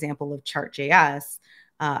is an example of chart.js.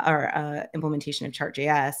 Or implementation of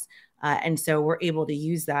chart.js. And so we're able to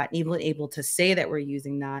use that, able to say that we're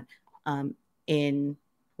using that in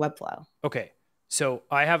Webflow. Okay. So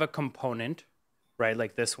I have a component, right?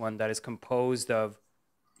 Like this one that is composed of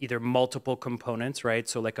either multiple components, right?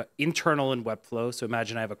 So like an internal in Webflow. So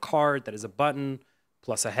imagine I have a card that is a button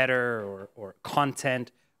plus a header or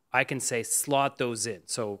content. I can say slot those in.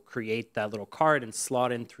 So create that little card and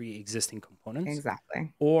slot in 3 existing components.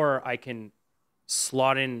 Exactly. Or I can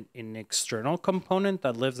slot in an external component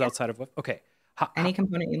that lives outside of Web. Okay. Any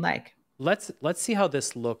component you like. Let's see how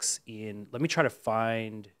this looks in. Let me try to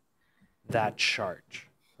find that chart.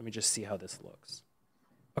 Let me just see how this looks.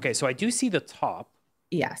 Okay, so I do see the top.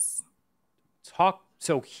 Yes.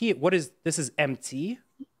 So here, this is empty.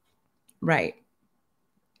 Right.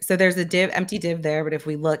 So there's a empty div there, but if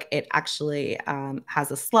we look, it actually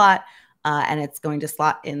has a slot and it's going to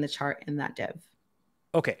slot in the chart in that div.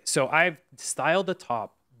 Okay, so I've styled the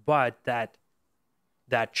top, but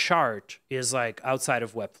that chart is like outside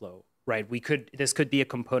of Webflow, right? This could be a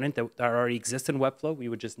component that already exists in Webflow. We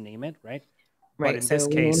would just name it, right? Right. But in this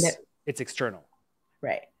case, it's external.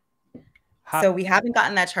 Right. So we haven't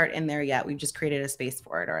gotten that chart in there yet. We've just created a space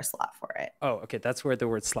for it or a slot for it. Oh, okay. That's where the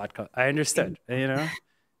word slot comes. I understood.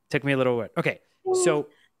 Took me a little bit. Okay. So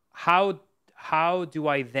how do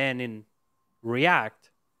I then in React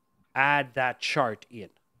add that chart in?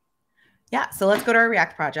 Yeah. So let's go to our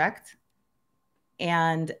React project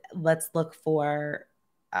and let's look for,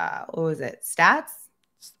 what was it? Stats?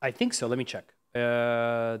 I think so. Let me check.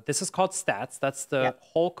 This is called stats. That's the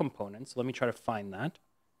whole component. So let me try to find that.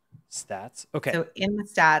 Stats. Okay. So in the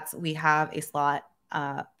stats, we have a slot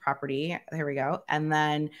property. Here we go. And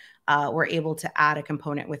then we're able to add a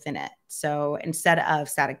component within it. So instead of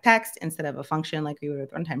static text, instead of a function like we would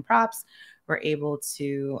with runtime props, we're able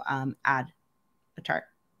to add a chart.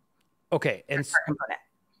 Okay. And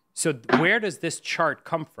so where does this chart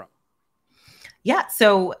come from? Yeah.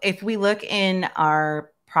 So if we look in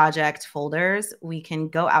our project folders, we can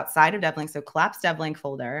go outside of DevLink. So collapse DevLink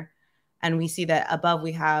folder. And we see that above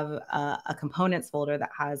we have a components folder that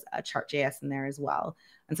has a chart.js in there as well.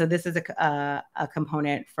 And so this is a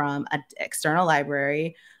component from an external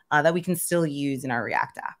library that we can still use in our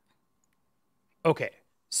React app. Okay,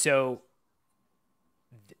 so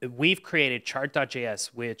we've created chart.js,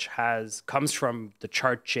 which comes from the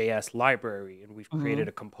chart.js library. And we've created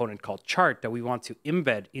a component called chart that we want to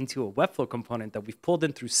embed into a Webflow component that we've pulled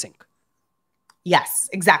in through sync. Yes,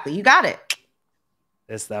 exactly. You got it.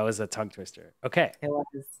 That was a tongue twister. Okay. It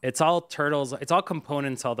was. It's all turtles. It's all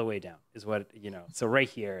components all the way down is what, So right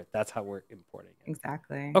here, that's how we're importing it.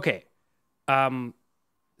 Exactly. Okay.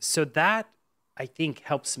 So that, I think,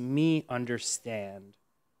 helps me understand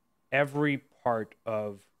every part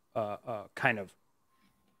of kind of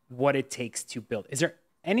what it takes to build. Is there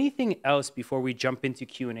anything else before we jump into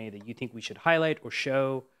Q&A that you think we should highlight or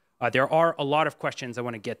show? There are a lot of questions I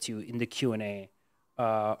want to get to in the Q&A.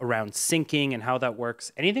 Around syncing and how that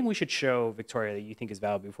works. Anything we should show, Victoria, that you think is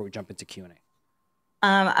valuable before we jump into Q&A?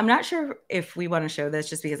 I'm not sure if we want to show this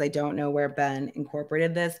just because I don't know where Ben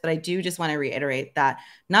incorporated this, but I do just want to reiterate that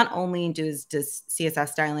not only does CSS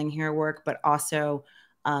styling here work, but also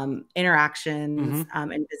interactions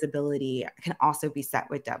and visibility can also be set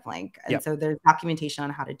with DevLink. And so there's documentation on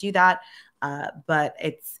how to do that, but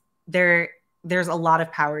there's a lot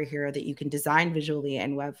of power here that you can design visually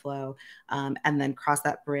in Webflow and then cross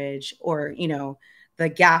that bridge, or, the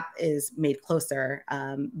gap is made closer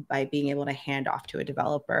by being able to hand off to a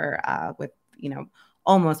developer with,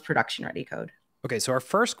 almost production ready code. Okay, so our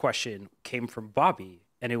first question came from Bobby,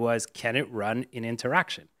 and it was, can it run in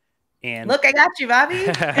interaction? And look, I got you, Bobby.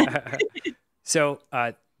 So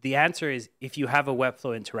the answer is, if you have a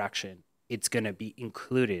Webflow interaction, it's going to be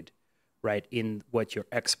included, right, in what your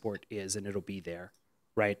export is, and it'll be there,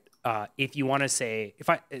 right? If you want to say,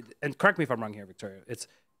 and correct me if I'm wrong here, Victoria, it's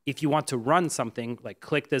if you want to run something, like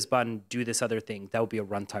click this button, do this other thing, that would be a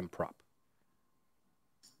runtime prop.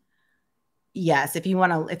 Yes, if you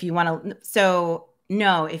want to, so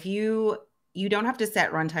no, if you don't have to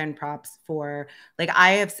set runtime props for, like,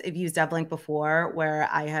 I've used DevLink before where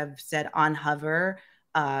I have said on hover,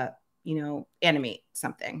 animate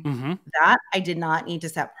something. Mm-hmm. That I did not need to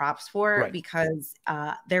set props for, Right. because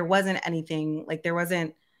there wasn't anything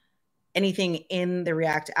in the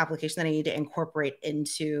React application that I need to incorporate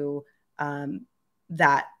into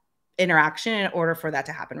that interaction in order for that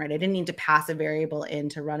to happen, right? I didn't need to pass a variable in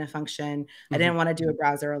to run a function. I didn't want to do a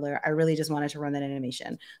browser alert. I really just wanted to run that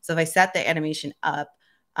animation. So if I set the animation up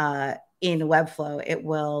in Webflow, it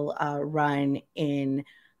will run in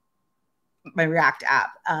my React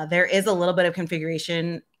app. There is a little bit of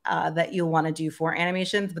configuration that you'll want to do for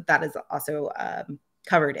animations, but that is also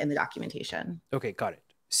covered in the documentation. Okay, got it.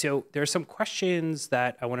 So there are some questions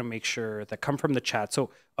that I want to make sure that come from the chat. So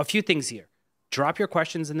a few things here. Drop your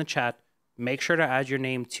questions in the chat. Make sure to add your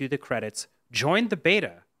name to the credits. Join the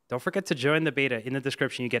beta. Don't forget to join the beta. In the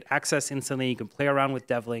description, you get access instantly. You can play around with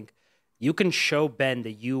DevLink. You can show Ben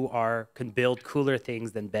that you can build cooler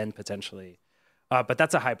things than Ben potentially. But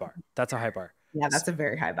that's a high bar. That's a high bar. Yeah, that's a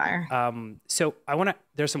very high bar. So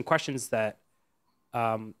there's some questions that,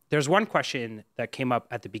 there's one question that came up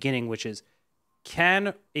at the beginning, which is,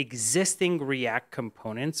 can existing React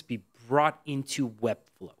components be brought into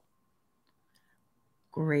Webflow?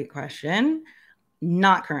 Great question.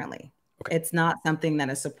 Not currently. Okay. It's not something that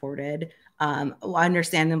is supported.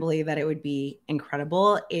 Understandably that it would be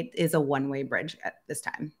incredible. It is a one-way bridge at this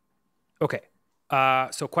time. Okay.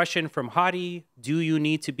 So question from Hadi, do you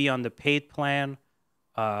need to be on the paid plan?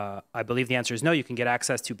 I believe the answer is no. You can get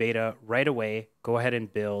access to beta right away. Go ahead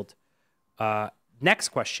and build. Next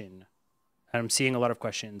question. I'm seeing a lot of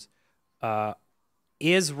questions.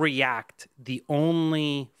 Is React the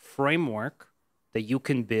only framework that you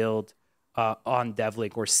can build on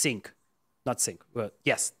DevLink or Sync? Not Sync. Well,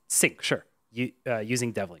 yes, Sync, sure.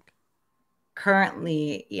 Using DevLink.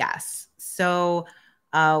 Currently, yes. So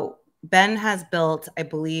Ben has built, I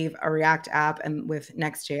believe, a React app and with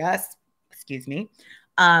Next.js, excuse me.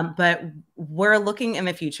 But we're looking in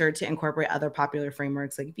the future to incorporate other popular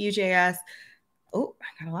frameworks like Vue.js. Oh,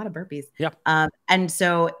 I got a lot of burpees. Yeah. And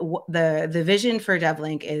so the vision for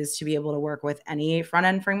DevLink is to be able to work with any front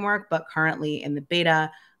end framework, but currently in the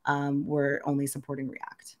beta, we're only supporting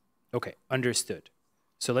React. Okay, understood.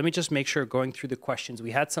 So let me just make sure, going through the questions,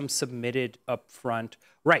 we had some submitted up front.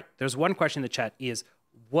 Right, there's one question in the chat is,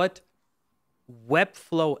 what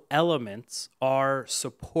Webflow elements are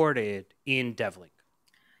supported in DevLink?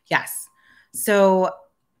 Yes. So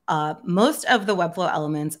most of the Webflow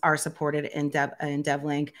elements are supported in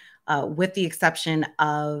DevLink, with the exception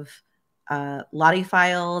of Lottie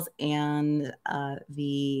files and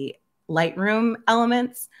the Lightroom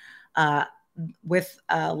elements. With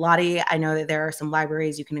Lottie, I know that there are some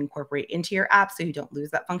libraries you can incorporate into your app so you don't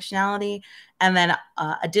lose that functionality. And then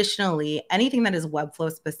additionally, anything that is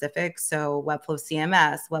Webflow specific, so Webflow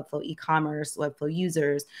CMS, Webflow e-commerce, Webflow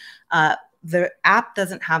users, the app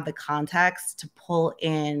doesn't have the context to pull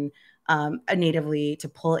in natively to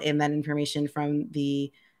pull in that information from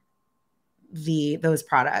those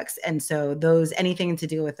products. And so anything to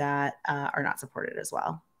do with that are not supported as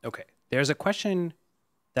well. Okay. There's a question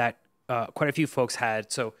that quite a few folks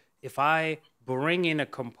had. So if I bring in a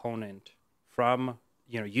component from,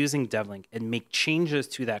 using DevLink and make changes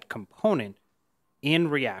to that component in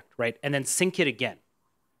React, right, and then sync it again,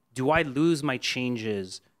 do I lose my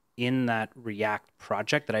changes in that React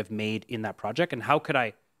project that I've made in that project? And how could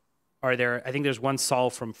I think there's one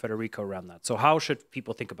solve from Federico around that. So how should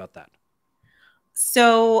people think about that?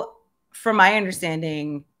 So from my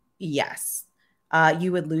understanding, yes.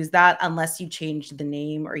 You would lose that unless you changed the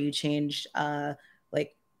name or you changed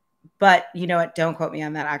but you know what? Don't quote me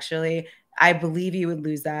on that. Actually, I believe you would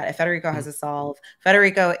lose that if Federico has a solve.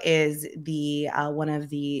 Federico is the one of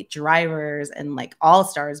the drivers and all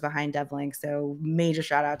stars behind DevLink. So major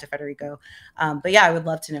shout out to Federico. But yeah, I would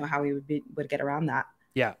love to know how we would get around that.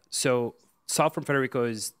 Yeah. So solve from Federico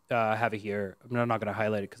is have it here. I'm not going to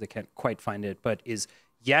highlight it because I can't quite find it, but is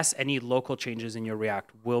yes, any local changes in your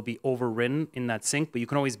React will be overridden in that sync, but you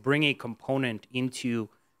can always bring a component into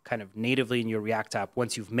kind of natively in your React app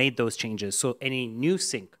once you've made those changes. So any new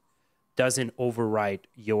sync doesn't override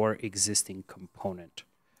your existing component.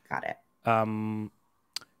 Got it.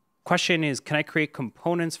 Question is, can I create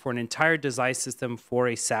components for an entire design system for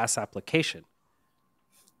a SaaS application?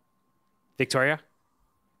 Victoria?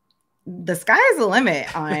 The sky is the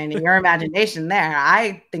limit on your imagination there.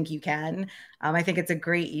 I think you can. I think it's a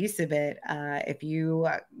great use of it. If you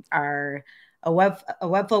are a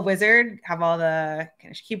Webflow wizard, have all the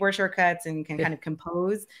kind of keyboard shortcuts and can kind of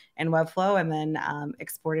compose in Webflow and then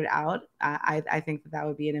export it out, I think that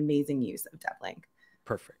would be an amazing use of DevLink.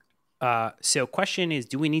 Perfect. So question is,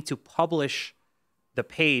 do we need to publish the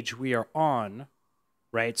page we are on,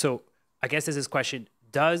 right? So I guess this is question,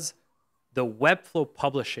 does the Webflow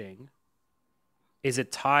publishing, is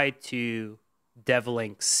it tied to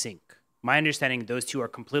DevLink sync? My understanding, those two are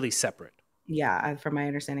completely separate. Yeah, from my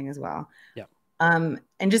understanding as well. Yeah. And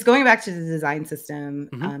just going back to the design system,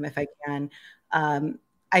 if I can,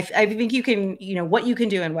 I think you can, what you can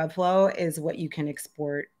do in Webflow is what you can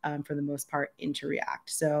export for the most part into React.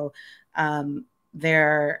 So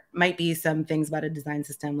there might be some things about a design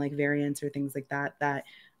system like variants or things like that that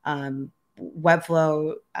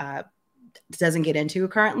Webflow doesn't get into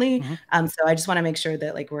currently. So I just want to make sure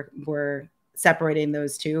that like we're separating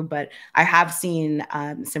those two. But I have seen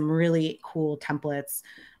some really cool templates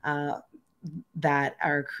that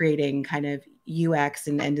are creating kind of UX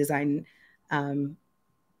and design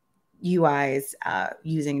UIs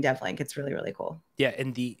using DevLink. It's really, really cool. Yeah,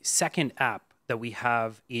 and the second app that we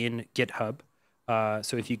have in GitHub,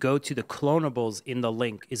 so if you go to the clonables in the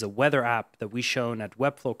link, is a weather app that we shown at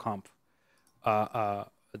Webflow Conf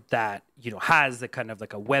that has the kind of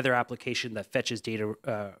like a weather application that fetches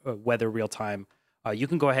data, weather real time. You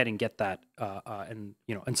can go ahead and get that and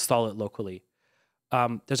install it locally.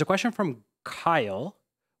 There's a question from Kyle,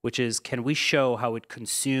 which is, can we show how it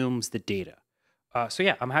consumes the data? So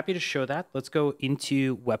yeah, I'm happy to show that. Let's go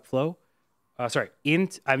into Webflow.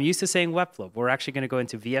 I'm used to saying Webflow, but we're actually going to go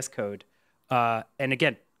into VS Code. And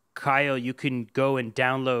again, Kyle, you can go and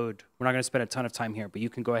download. We're not going to spend a ton of time here, but you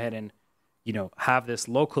can go ahead and have this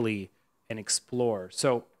locally and explore.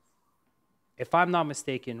 So if I'm not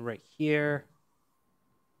mistaken, right here,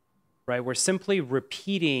 right, we're simply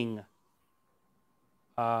repeating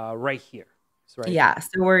right here. Right. Yeah.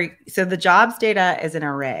 So the jobs data is an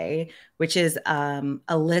array, which is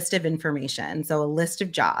a list of information. So a list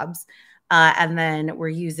of jobs. And then we're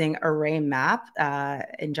using array map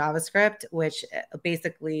in JavaScript, which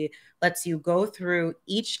basically lets you go through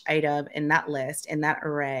each item in that list, in that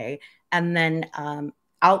array, and then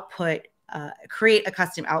create a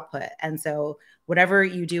custom output. And so whatever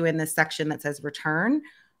you do in this section that says return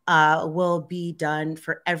will be done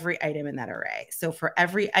for every item in that array. So for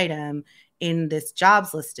every item in this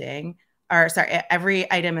jobs listing,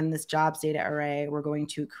 every item in this jobs data array, we're going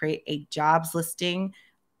to create a jobs listing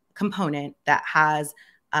component that has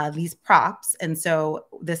these props. And so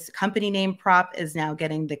this company name prop is now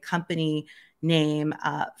getting the company name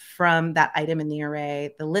from that item in the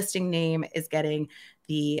array. The listing name is getting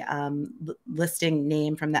the listing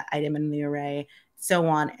name from that item in the array, so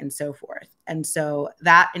on and so forth. And so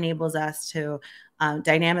that enables us to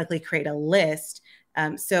dynamically create a list.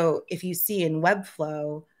 So if you see in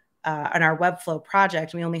Webflow, on our Webflow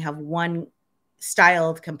project, we only have one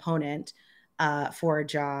styled component for a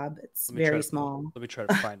job. It's very small. Let me try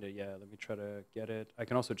to find it. Yeah, let me try to get it. I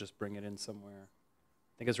can also just bring it in somewhere.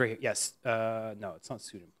 I think it's right here. Yes. No, it's not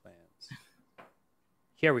student plans.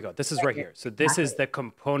 Here we go. This is right here. So this is the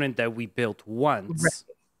component that we built once.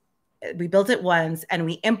 Right. We built it once and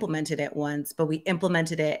we implemented it once, but we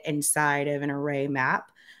implemented it inside of an array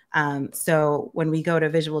map. So when we go to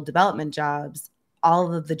visual development jobs,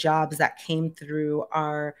 all of the jobs that came through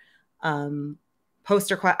our our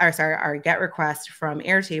GET request from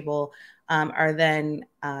Airtable are then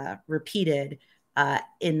repeated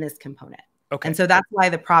in this component. Okay. And so that's why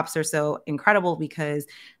the props are so incredible, because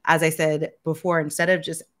as I said before, instead of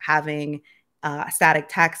just having static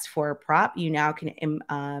text for a prop, you now can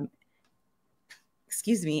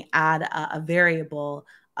add a variable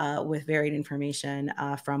with varied information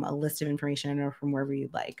from a list of information or from wherever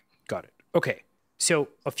you'd like. Got it. Okay. So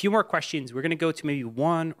a few more questions. We're going to go to maybe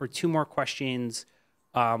one or two more questions.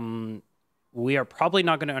 We are probably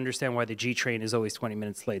not going to understand why the G train is always 20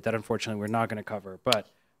 minutes late. That unfortunately we're not going to cover, but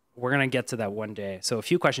we're going to get to that one day. So a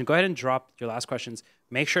few questions. Go ahead and drop your last questions.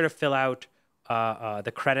 Make sure to fill out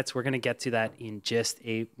the credits. We're going to get to that in just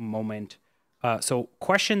a moment. So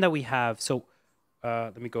question that we have. So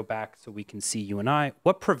let me go back so we can see you and I.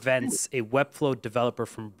 What prevents a Webflow developer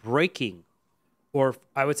from breaking, or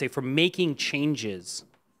I would say from making changes,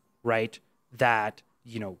 right, that,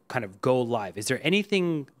 kind of go live? Is there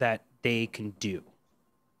anything that they can do?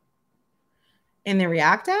 In the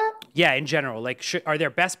React app? Yeah, in general, like, are there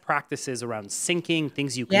best practices around syncing,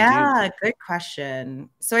 things you can do? Yeah, good question.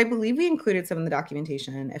 So I believe we included some in the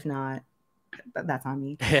documentation. If not, that's on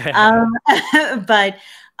me. Um, but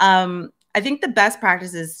I think the best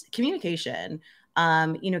practice is communication.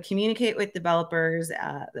 Communicate with developers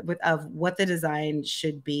of what the design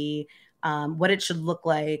should be, what it should look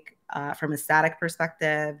like from a static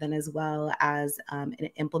perspective, and as well as an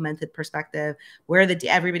implemented perspective, where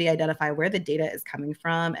everybody identify where the data is coming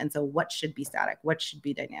from, and so what should be static, what should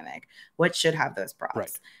be dynamic, what should have those props.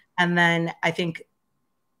 Right. And then I think,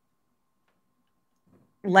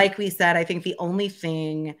 like we said, I think the only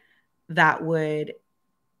thing that would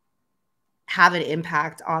have an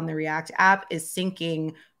impact on the React app is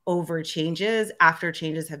syncing over changes after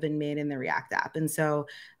changes have been made in the React app. And so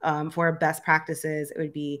for best practices, it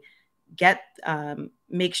would be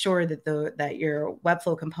make sure that your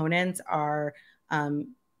Webflow components are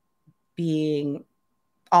being,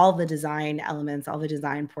 all the design elements, all the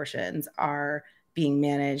design portions are being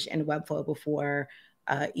managed in Webflow before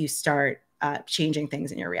you start changing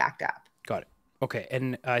things in your React app. Got it. Okay.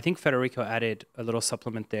 And I think Federico added a little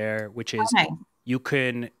supplement there, which is you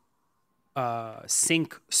can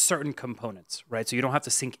sync certain components, right? So you don't have to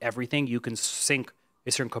sync everything. You can sync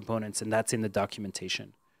certain components, and that's in the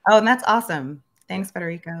documentation. Oh, and that's awesome. Thanks,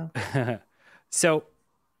 Federico. So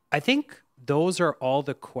I think those are all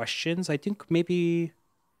the questions. I think maybe...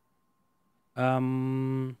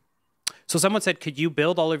 So someone said, could you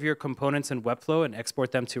build all of your components in Webflow and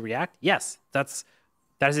export them to React? Yes, that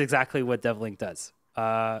is exactly what DevLink does.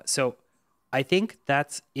 So I think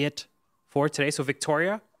that's it for today. So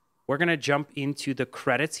Victoria, we're going to jump into the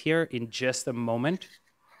credits here in just a moment.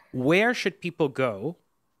 Where should people go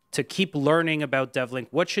to keep learning about DevLink?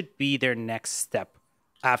 What should be their next step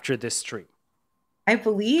after this stream? I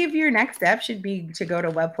believe your next step should be to go to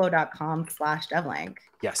webflow.com/devlink.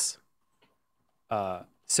 Yes.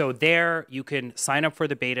 So there you can sign up for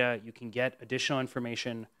the beta. You can get additional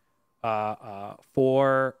information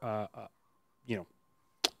for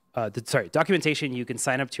documentation. You can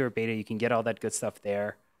sign up to your beta. You can get all that good stuff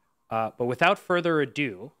there. But without further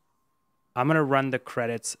ado, I'm going to run the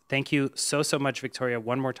credits. Thank you so much, Victoria,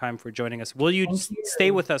 one more time for joining us. Will you stay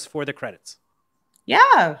with us for the credits?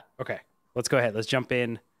 Yeah. Okay, let's go ahead. Let's jump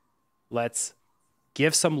in. Let's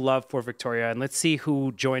give some love for Victoria, and let's see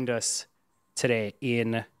who joined us today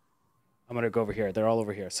I'm going to go over here. They're all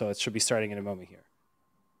over here, so it should be starting in a moment here.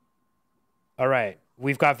 All right.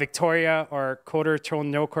 We've got Victoria, our coder, troll,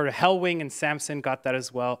 no coder. Hellwing and Samson got that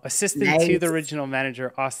as well. Assistant to the original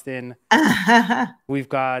manager, Austin. We've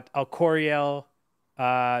got Alcoriel,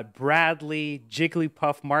 Bradley,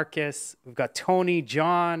 Jigglypuff, Marcus. We've got Tony,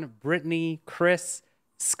 John, Brittany, Chris,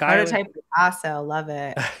 Skylar. Prototype Picasso, love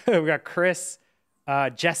it. We've got Chris,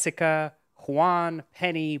 Jessica, Juan,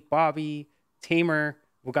 Penny, Bobby, Tamer.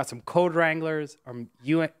 We've got some code wranglers, our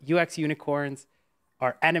UX unicorns,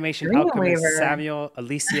 our animation alchemist, Samuel,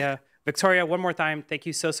 Alicia. Victoria, one more time, thank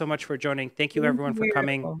you so much for joining. Thank you, everyone, for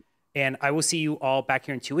coming. And I will see you all back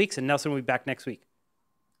here in 2 weeks, and Nelson will be back next week.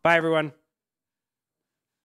 Bye, everyone.